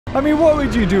I mean, what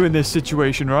would you do in this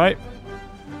situation, right?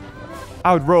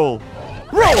 I would roll.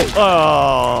 Roll!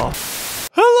 Oh.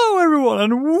 Hello, everyone,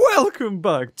 and welcome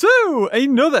back to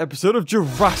another episode of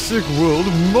Jurassic World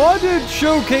Modded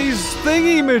Showcase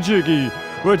Thingy-Majiggy,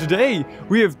 where today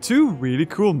we have two really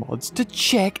cool mods to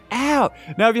check out.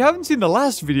 Now, if you haven't seen the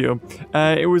last video,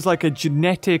 it was like a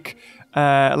genetic,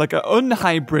 like an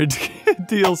unhybrid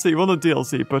DLC, well, not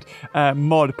DLC, but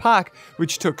mod pack,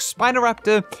 which took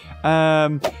Spinoraptor,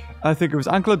 I think it was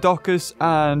Ankylodocus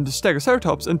and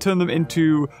Stegoceratops, and turned them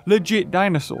into legit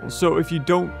dinosaurs. So if you're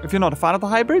not a fan of the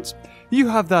hybrids, you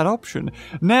have that option.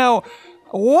 Now,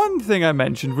 one thing I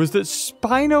mentioned was that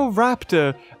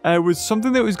Spinoraptor was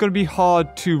something that was going to be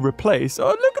hard to replace. Oh,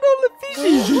 look at all the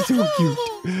fishies, they're so cute.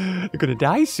 They're going to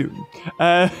die soon.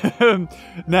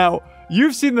 Now,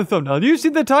 you've seen the thumbnail, you've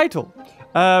seen the title.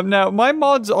 Now, my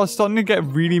mods are starting to get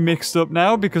really mixed up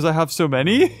now because I have so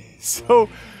many. So,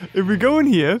 if we go in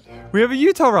here, we have a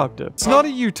Utahraptor. It's not a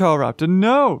Utahraptor,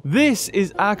 no. This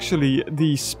is actually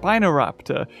the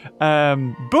Spinoraptor.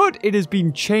 But it has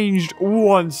been changed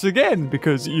once again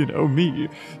because, you know me.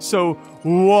 So,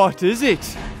 what is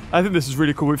it? I think this is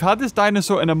really cool. We've had this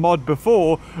dinosaur in a mod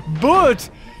before, but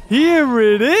here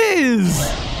it is!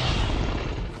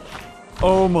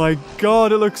 Oh my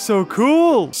god, it looks so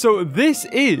cool! So, this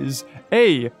is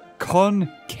a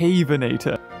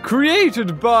Concavenator.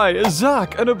 Created by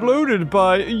Zach and uploaded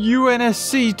by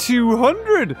UNSC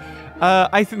 200.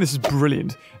 I think this is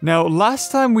brilliant. Now,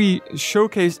 last time we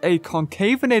showcased a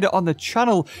Concavenator on the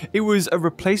channel, it was a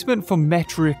replacement for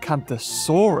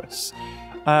Metriacanthosaurus.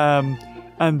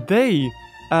 And they,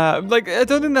 like, I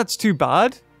don't think that's too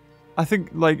bad. I think,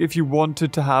 like, if you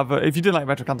wanted to have if you didn't like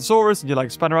Metriacanthosaurus and you like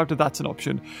Spinoraptor, that's an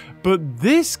option. But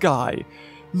this guy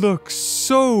looks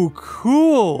so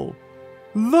cool.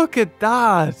 Look at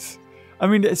that! I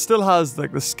mean, it still has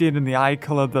like the skin and the eye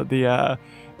color that the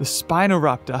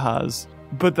Spinoraptor has,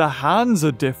 but the hands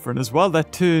are different as well. They're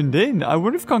turned in. I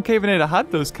wonder if Concavenator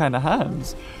had those kind of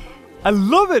hands. I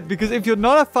love it because if you're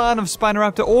not a fan of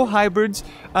Spinoraptor or hybrids,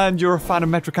 and you're a fan of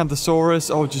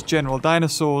Metriacanthosaurus or just general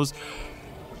dinosaurs,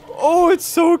 oh, it's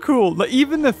so cool. Like,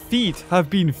 even the feet have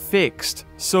been fixed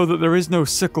so that there is no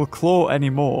sickle claw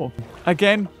anymore.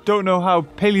 Again, don't know how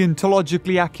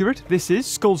paleontologically accurate this is,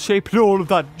 skull shape and all of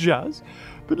that jazz.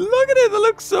 But look at it, that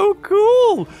looks so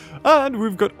cool. And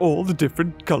we've got all the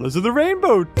different colors of the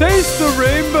rainbow. Taste the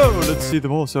rainbow. Let's see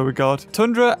them all. So we got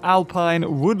tundra,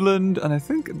 alpine, woodland, and I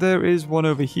think there is one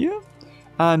over here.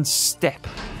 And steppe.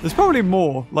 There's probably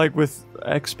more, like with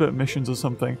expert missions or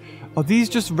something. Are these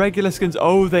just regular skins?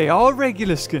 Oh, they are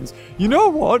regular skins. You know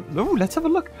what? Oh, let's have a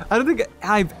look. I don't think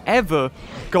I've ever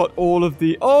got all of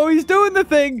the... Oh, he's doing the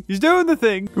thing. He's doing the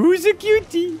thing. Who's a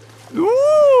cutie?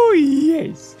 Ooh,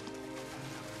 yes.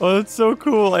 Oh, that's so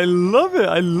cool. I love it.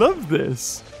 I love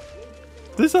this.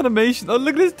 This animation. Oh,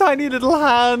 look at his tiny little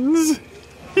hands.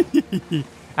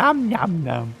 Nom,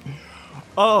 nom.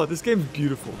 Oh, this game's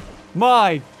beautiful.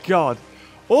 My god.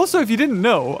 Also, if you didn't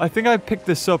know, I think I picked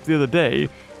this up the other day.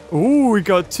 Ooh, we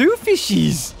got two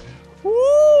fishies.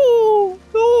 Ooh.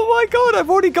 Oh my god, I've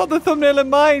already got the thumbnail in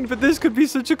mind, but this could be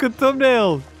such a good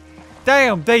thumbnail.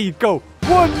 Damn, there you go.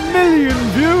 1 million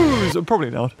views. Probably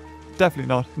not. Definitely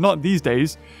not. Not these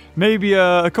days. Maybe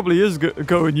a couple of years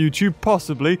ago on YouTube,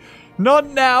 possibly. Not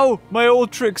now. My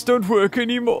old tricks don't work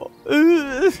anymore.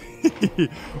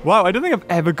 Wow, I don't think I've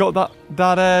ever got that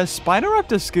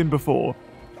Spinoraptor skin before.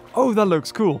 Oh, that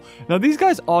looks cool. Now, these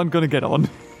guys aren't going to get on.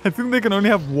 I think they can only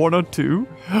have one or two.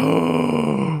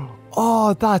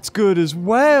 Oh, that's good as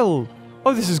well.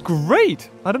 Oh, this is great.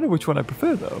 I don't know which one I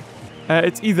prefer, though.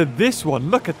 It's either this one.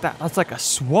 Look at that. That's like a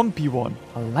swampy one.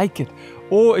 I like it.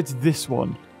 Or it's this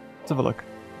one. Let's have a look.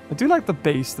 I do like the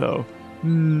base, though.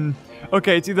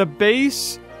 Okay, it's either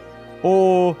base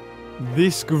or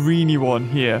this greeny one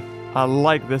here. I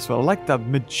like this one. I like the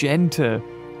magenta.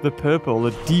 The purple,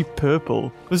 the deep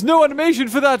purple. There's no animation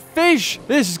for that fish!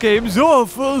 This game's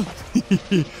awful!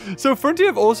 So Frontier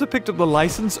have also picked up the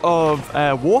license of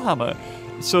Warhammer.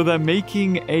 So they're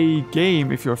making a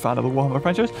game, if you're a fan of the Warhammer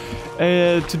franchise,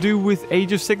 to do with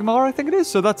Age of Sigmar, I think it is.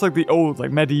 So that's like the old,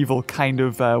 like medieval kind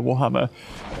of Warhammer.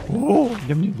 Oh,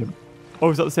 yum, yum, yum.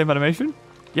 Oh, is that the same animation?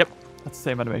 Yep. That's the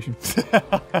same animation.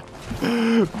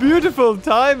 Beautiful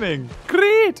timing.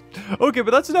 Great. Okay, but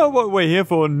that's not what we're here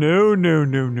for. No, no,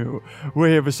 no, no. We're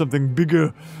here for something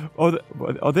bigger. Are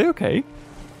they okay?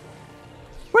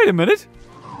 Wait a minute.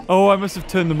 Oh, I must have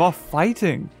turned them off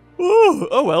fighting.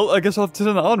 Oh, well, I guess I'll have to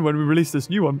turn that on when we release this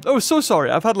new one. Oh, so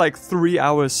sorry. I've had like 3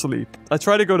 hours sleep. I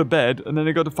tried to go to bed, and then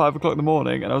it got to 5 o'clock in the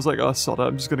morning, and I was like, oh, sod it,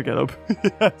 I'm just going to get up.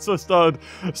 So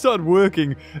I started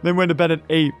working, then went to bed at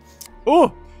 8.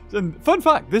 Oh, And fun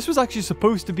fact, this was actually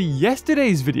supposed to be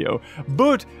yesterday's video,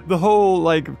 but the whole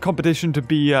like competition to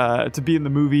be in the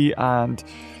movie, and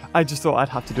I just thought I'd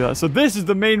have to do that. So this is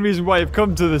the main reason why I've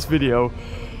come to this video.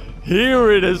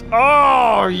 Here it is.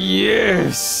 Oh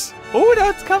yes. Oh,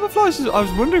 that's camouflage. I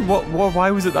was wondering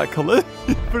why was it that color,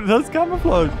 but that's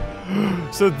camouflage.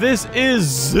 So this is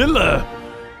Zilla.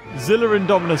 Zilla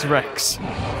Indominus Rex.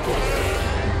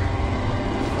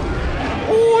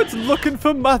 Oh, it's looking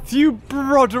for Matthew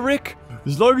Broderick.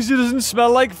 As long as he doesn't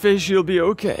smell like fish, he'll be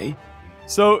okay.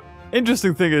 So,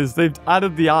 interesting thing is, they've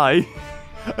added the eye.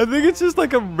 I think it's just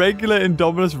like a regular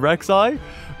Indominus Rex eye,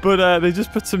 but they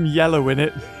just put some yellow in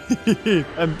it.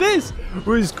 And this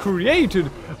was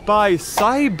created by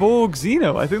Cyborg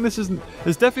Xeno. I think this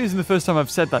definitely isn't the first time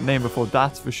I've said that name before,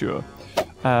 that's for sure.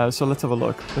 So let's have a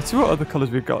look. Let's see what other colors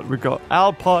we've got. We've got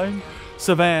Alpine,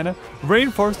 Savannah,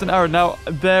 Rainforest, and Arid. Now,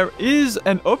 there is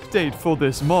an update for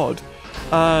this mod,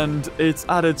 and it's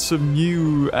added some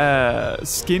new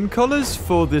skin colors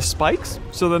for the spikes,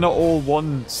 so they're not all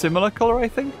one similar color, I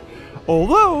think.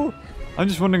 Although, I'm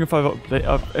just wondering if I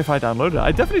downloaded it.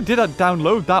 I definitely did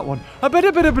download that one. I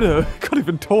can't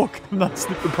even talk. I'm that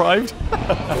sleep deprived.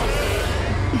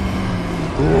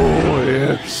 Oh,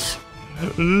 yes.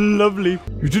 Lovely.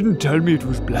 You didn't tell me it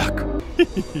was black.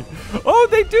 Oh,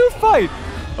 they do fight.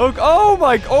 Oh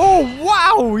my. Oh,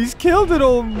 wow. He's killed it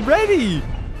already.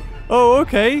 Oh,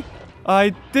 okay.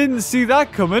 I didn't see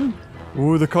that coming.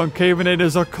 Oh, the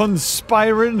Concavenators are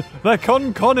conspiring. They're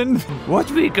conning.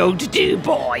 What are we going to do,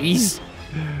 boys?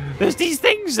 There's these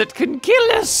things that can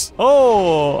kill us.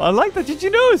 Oh, I like that. Did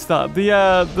you notice that?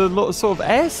 The little sort of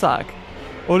air sac,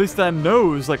 or at least their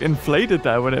nose, like inflated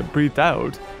there when it breathed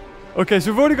out. Okay,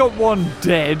 so we've already got one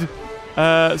dead.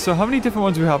 So how many different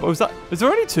ones do we have? Oh, is there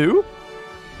only two?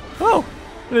 Oh,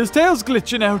 and his tail's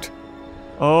glitching out.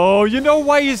 Oh, you know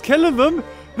why he's killing them?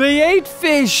 They ate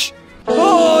fish.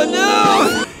 Oh,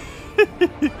 no.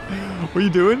 What are you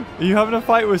doing? Are you having a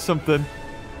fight with something?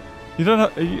 You don't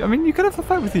have... I mean, you could have a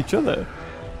fight with each other.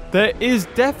 There is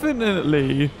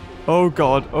definitely... Oh,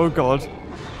 God. Oh, God.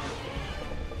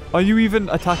 Are you even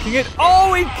attacking it?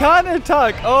 Oh, it can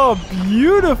attack. Oh,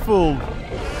 beautiful.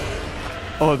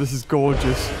 Oh, this is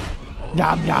gorgeous.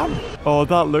 Yum, yum. Oh,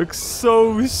 that looks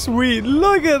so sweet.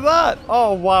 Look at that.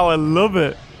 Oh, wow. I love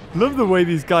it. Love the way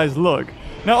these guys look.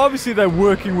 Now, obviously, they're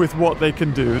working with what they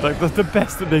can do. Like, that's the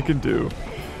best that they can do.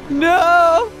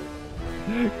 No!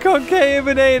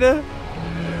 Concavenator.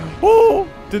 Oh!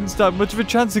 Didn't stand much of a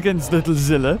chance against little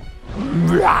Zilla.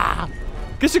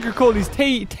 Guess you could call these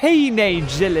teenage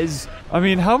Zillas. I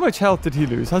mean, how much health did he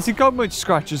lose? Has he got much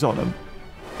scratches on him?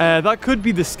 That could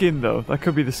be the skin, though. That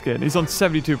could be the skin. He's on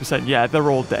 72%. Yeah, they're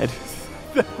all dead.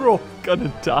 They're all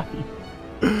gonna die.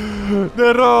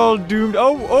 They're all doomed.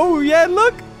 Oh, yeah,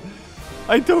 look!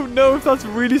 I don't know if that's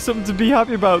really something to be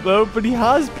happy about, though, but he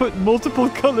has put multiple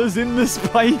colors in the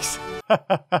spikes.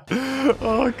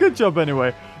 Oh, good job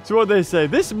anyway. So what they say,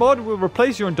 this mod will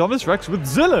replace your Indominus Rex with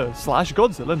Zilla /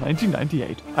 Godzilla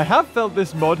 1998. I have felt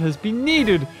this mod has been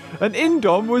needed. An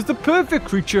Indom was the perfect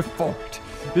creature for it.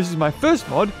 This is my first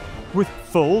mod with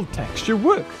full texture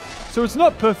work. So it's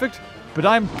not perfect, but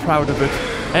I'm proud of it.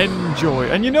 Enjoy.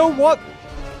 And you know what?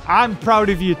 I'm proud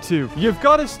of you too. You've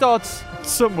got to start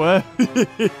somewhere.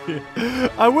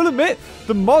 I will admit,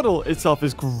 the model itself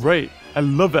is great. I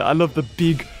love it. I love the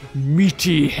big,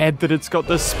 meaty head that it's got.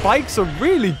 The spikes are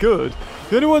really good.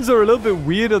 The only ones that are a little bit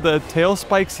weird are the tail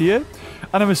spikes here.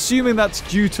 And I'm assuming that's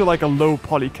due to like a low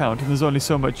poly count, and there's only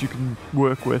so much you can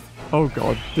work with. Oh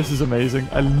god, this is amazing.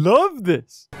 I love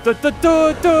this.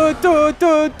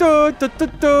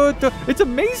 It's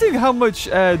amazing how much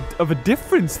of a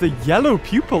difference the yellow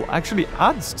pupil actually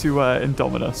adds to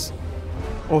Indominus.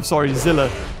 Oh, sorry, Zilla.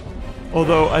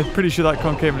 Although I'm pretty sure that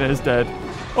Concavenator is dead.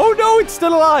 Oh no, it's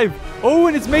still alive. Oh,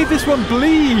 and it's made this one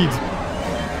bleed.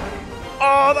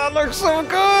 Oh, that looks so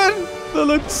good. That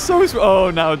looks so sweet.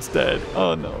 Oh, now it's dead.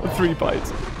 Oh no, 3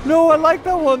 bites. No, I like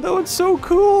that one. That one's so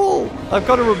cool. I've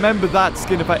got to remember that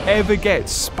skin if I ever get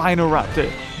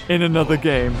Spinoraptor in another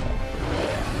game.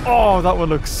 Oh, that one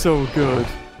looks so good.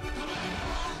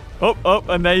 Oh,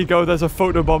 and there you go. There's a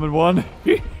photobombing one.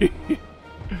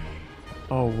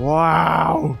 Oh,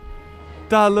 wow.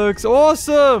 That looks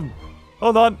awesome.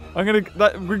 Hold on.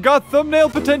 We got thumbnail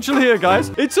potential here,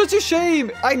 guys. It's such a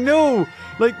shame. I know.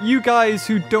 Like, you guys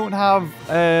who don't have,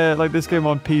 like, this game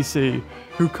on PC,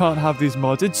 who can't have these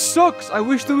mods. It sucks. I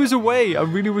wish there was a way. I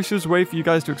really wish there was a way for you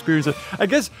guys to experience it. I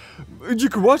guess you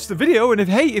could watch the video, and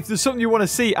if there's something you want to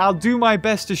see, I'll do my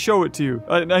best to show it to you.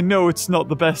 I know it's not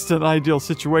the best and ideal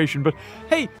situation, but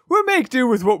hey, we'll make do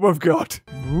with what we've got.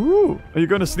 Ooh. Are you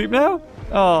going to sleep now?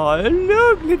 Oh,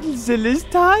 look, little Zilla's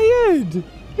tired.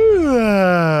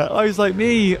 I was like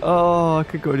me. Oh, I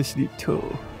could go to sleep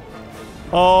too.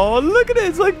 Oh, look at it.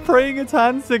 It's like praying its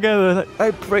hands together. Like,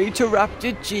 I pray to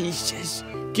Raptor Jesus.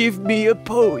 Give me a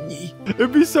pony.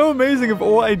 It'd be so amazing if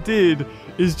all I did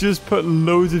is just put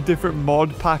loads of different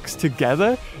mod packs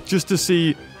together just to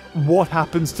see what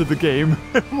happens to the game.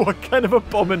 What kind of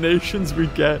abominations we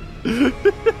get.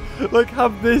 Like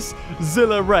have this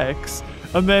Zilla Rex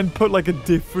and then put like a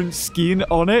different skin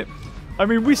on it. I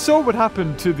mean, we saw what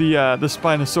happened to the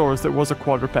Spinosaurus that was a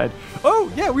quadruped.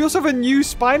 Oh, yeah, we also have a new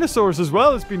Spinosaurus as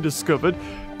well that's been discovered.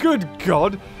 Good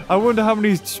God. I wonder how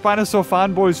many Spinosaur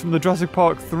fanboys from the Jurassic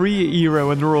Park 3 era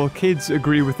when they're all kids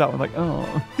agree with that one. Like, oh.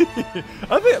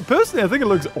 Personally, I think it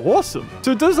looks awesome.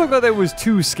 So it does look like there was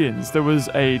two skins. There was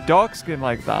a dark skin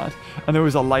like that, and there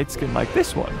was a light skin like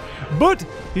this one. But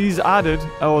he's added,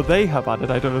 or they have added,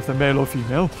 I don't know if they're male or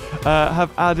female,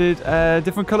 have added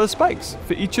different color spikes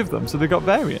for each of them. So they got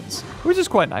variants, which is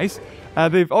quite nice.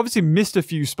 They've obviously missed a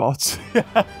few spots.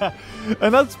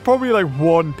 And that's probably like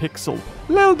 1 pixel.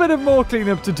 A little bit of more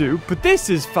cleanup to do, but this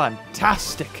is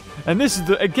fantastic. And this is,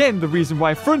 again, the reason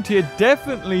why Frontier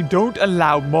definitely don't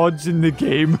allow mods in the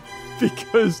game.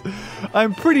 Because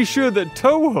I'm pretty sure that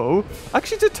Toho...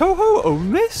 Actually, did Toho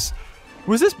own this?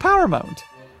 Was this Paramount?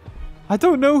 I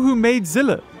don't know who made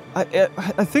Zilla. I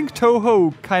think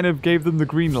Toho kind of gave them the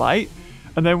green light.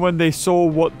 And then when they saw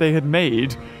what they had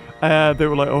made... they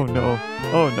were like, oh no,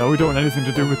 we don't want anything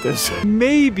to do with this.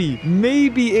 Maybe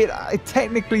it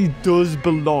technically does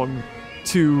belong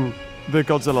to the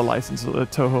Godzilla license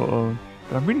that Toho own,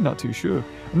 but I'm really not too sure.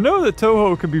 I know that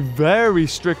Toho can be very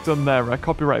strict on their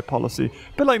copyright policy,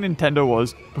 a bit like Nintendo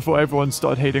was before everyone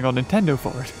started hating on Nintendo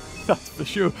for it. That's for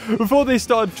sure. Before they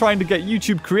started trying to get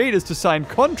YouTube creators to sign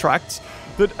contracts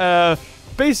that,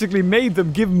 basically made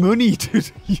them give money to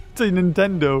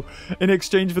Nintendo in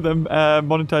exchange for them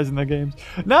monetizing their games.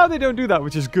 Now they don't do that,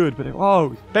 which is good, but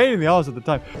oh, pain in the arse at the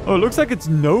time. Oh, it looks like its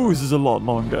nose is a lot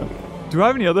longer. Do I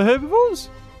have any other herbivores?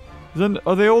 Then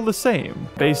are they all the same?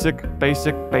 Basic.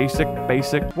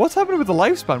 What's happening with the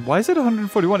lifespan? Why is it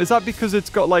 141? Is that because it's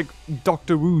got like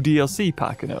Doctor Who DLC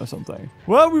pack in it or something?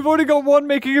 Well, we've already got one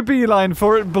making a beeline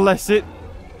for it, bless it.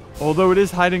 Although it is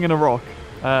hiding in a rock.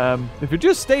 If it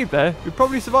just stayed there, we'd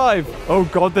probably survive. Oh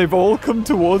god, they've all come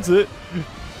towards it.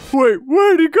 Wait,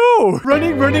 where'd he go?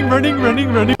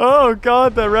 Running. Oh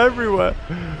god, they're everywhere.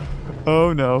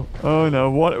 Oh no.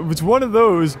 It's one of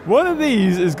those. One of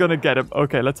these is gonna get him.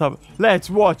 Okay, let's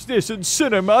watch this in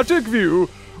cinematic view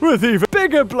with even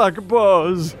bigger black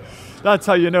bars. That's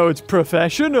how you know it's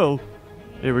professional.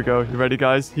 Here we go. You ready,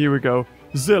 guys? Here we go.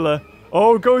 Zilla.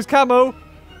 Oh, goes camo.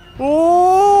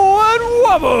 Oh, and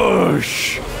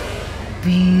whoosh!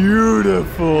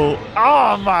 Beautiful.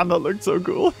 Oh, man, that looked so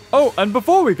cool. Oh, and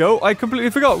before we go, I completely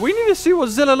forgot. We need to see what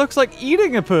Zilla looks like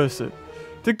eating a person.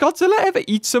 Did Godzilla ever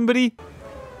eat somebody?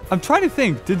 I'm trying to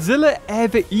think. Did Zilla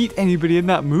ever eat anybody in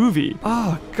that movie?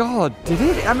 Oh, God. Did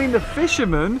it? I mean, the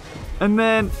fisherman. And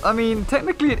then, I mean,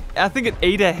 technically, I think it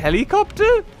ate a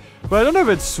helicopter. But I don't know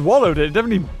if it swallowed it. It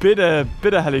definitely bit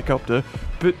a helicopter.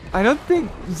 But I don't think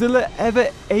Zilla ever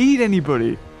ate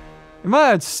anybody. It might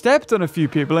have stepped on a few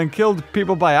people and killed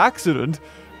people by accident.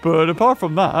 But apart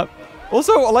from that...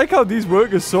 Also, I like how these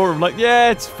workers saw him like, yeah,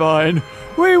 it's fine.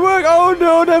 We work... Oh,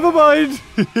 no, never mind.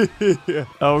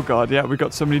 Oh, God, yeah, we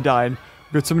got somebody dying.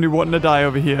 We got somebody wanting to die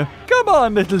over here. Come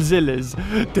on, little Zillas.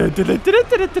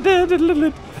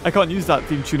 I can't use that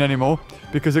theme tune anymore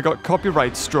because it got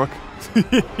copyright struck.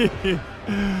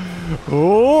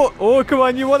 Oh, come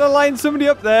on. You want to line somebody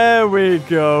up? There we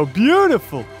go.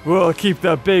 Beautiful. We'll keep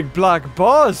the big black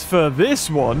bars for this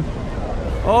one.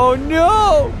 Oh,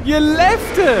 no. You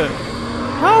left her.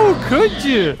 How could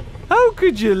you? How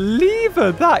could you leave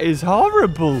her? That is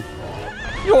horrible.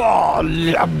 Oh,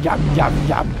 yum, yum, yum,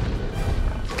 yum.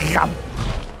 Yum.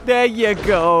 There you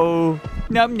go.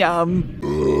 Yum, yum.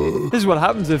 This is what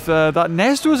happens if that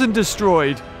nest wasn't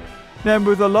destroyed. Then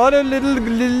with a lot of little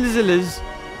Zillas.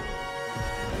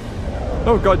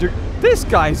 Oh god, this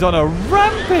guy's on a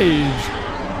rampage.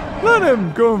 Let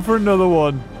him go for another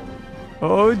one.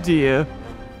 Oh dear.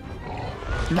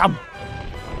 Yum.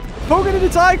 Poke it in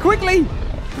its eye quickly.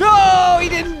 No, he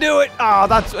didn't do it. Ah,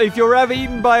 that's if you're ever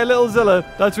eaten by a little Zilla,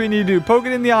 that's what you need to do. Poke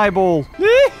it in the eyeball.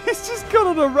 He's just got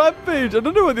on a rampage. I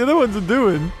don't know what the other ones are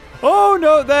doing. Oh,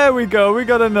 no, there we go. We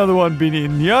got another one being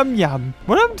eaten. Yum, yum.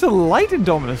 What happened to light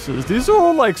Indominuses? These are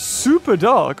all, like, super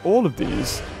dark, all of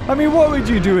these. I mean, what would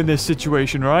you do in this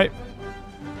situation, right?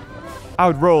 I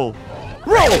would roll.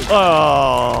 Roll!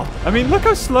 Oh. I mean, look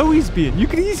how slow he's being. You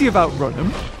could easily have outrun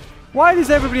him. Why does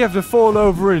everybody have to fall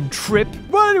over and trip?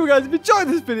 Well, anyway, guys, if you enjoyed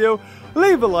this video,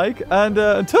 leave a like. And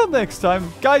until next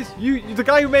time, guys, the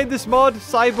guy who made this mod,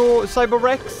 Cyborg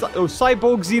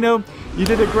Xeno, you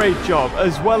did a great job.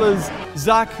 As well as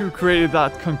Zach, who created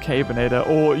that Concavinator,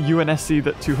 or UNSC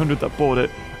that 200 that bought it.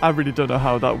 I really don't know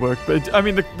how that worked, but I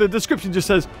mean, the description just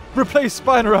says, replace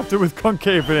Spinoraptor with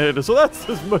Concavinator, so that's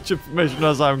as much information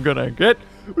as I'm gonna get.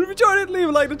 But if you enjoyed it, leave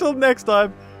a like. Until next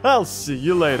time, I'll see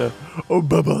you later. Oh,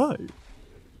 bye-bye.